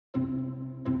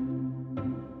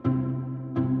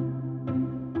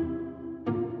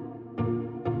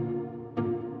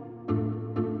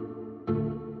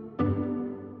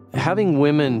Having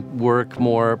women work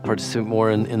more, participate more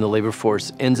in the labor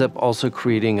force ends up also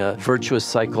creating a virtuous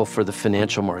cycle for the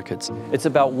financial markets. It's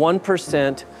about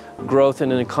 1% growth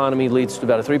in an economy leads to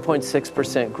about a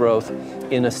 3.6% growth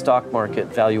in a stock market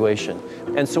valuation.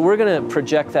 And so we're going to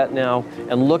project that now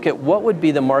and look at what would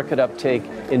be the market uptake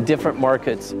in different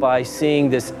markets by seeing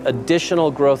this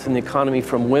additional growth in the economy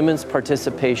from women's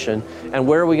participation, and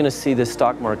where are we going to see the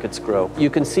stock markets grow. You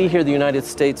can see here the United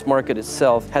States market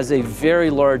itself has a very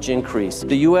large increase.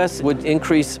 The US would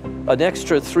increase an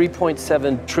extra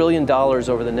 $3.7 trillion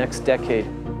over the next decade.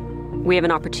 We have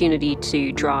an opportunity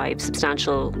to drive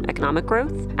substantial economic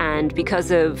growth, and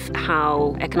because of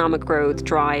how economic growth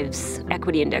drives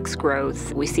equity index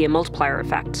growth, we see a multiplier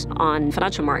effect on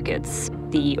financial markets.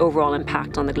 The overall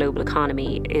impact on the global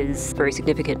economy is very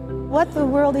significant. What the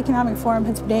World Economic Forum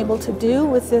has been able to do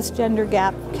with this gender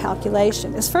gap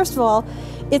calculation is, first of all,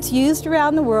 it's used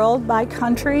around the world by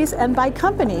countries and by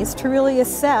companies to really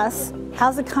assess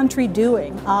how's a country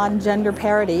doing on gender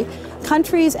parity.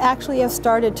 Countries actually have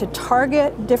started to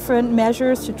target different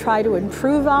measures to try to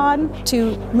improve on,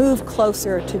 to move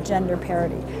closer to gender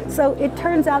parity. So it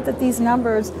turns out that these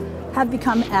numbers have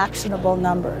become actionable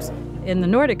numbers. In the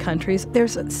Nordic countries,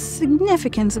 there's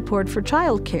significant support for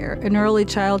childcare and early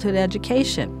childhood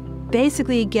education.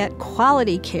 Basically get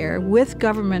quality care with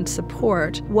government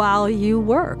support while you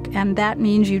work, and that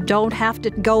means you don't have to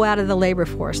go out of the labor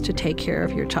force to take care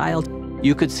of your child.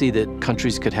 You could see that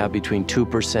countries could have between 2%,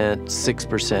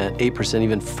 6%, 8%,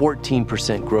 even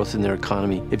 14% growth in their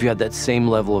economy if you had that same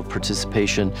level of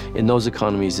participation in those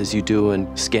economies as you do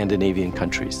in Scandinavian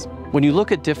countries. When you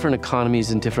look at different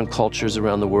economies and different cultures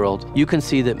around the world, you can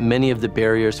see that many of the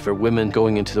barriers for women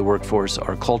going into the workforce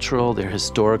are cultural, they're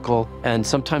historical, and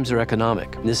sometimes they're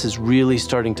economic. This is really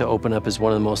starting to open up as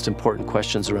one of the most important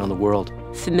questions around the world.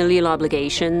 Familial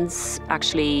obligations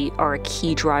actually are a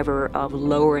key driver of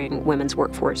lowering women's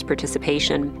workforce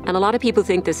participation. And a lot of people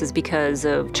think this is because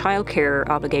of childcare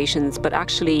obligations, but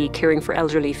actually caring for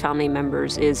elderly family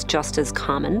members is just as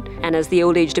common. And as the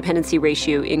old age dependency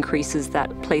ratio increases,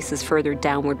 that places further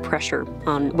downward pressure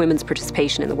on women's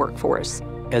participation in the workforce.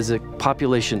 As a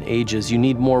population ages, you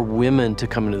need more women to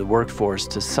come into the workforce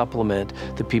to supplement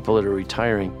the people that are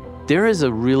retiring. There is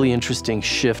a really interesting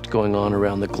shift going on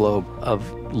around the globe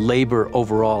of labor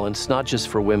overall, and it's not just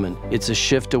for women. It's a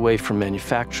shift away from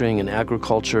manufacturing and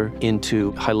agriculture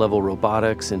into high-level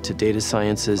robotics, into data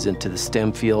sciences, into the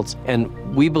STEM fields.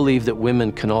 And we believe that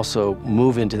women can also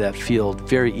move into that field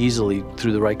very easily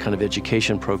through the right kind of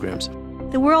education programs.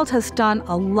 The world has done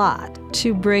a lot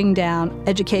to bring down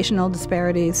educational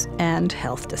disparities and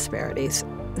health disparities.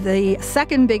 The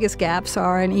second biggest gaps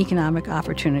are in economic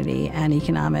opportunity and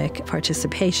economic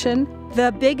participation.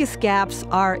 The biggest gaps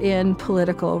are in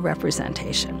political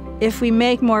representation. If we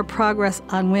make more progress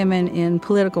on women in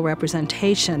political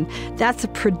representation, that's a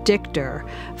predictor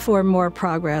for more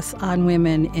progress on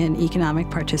women in economic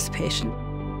participation.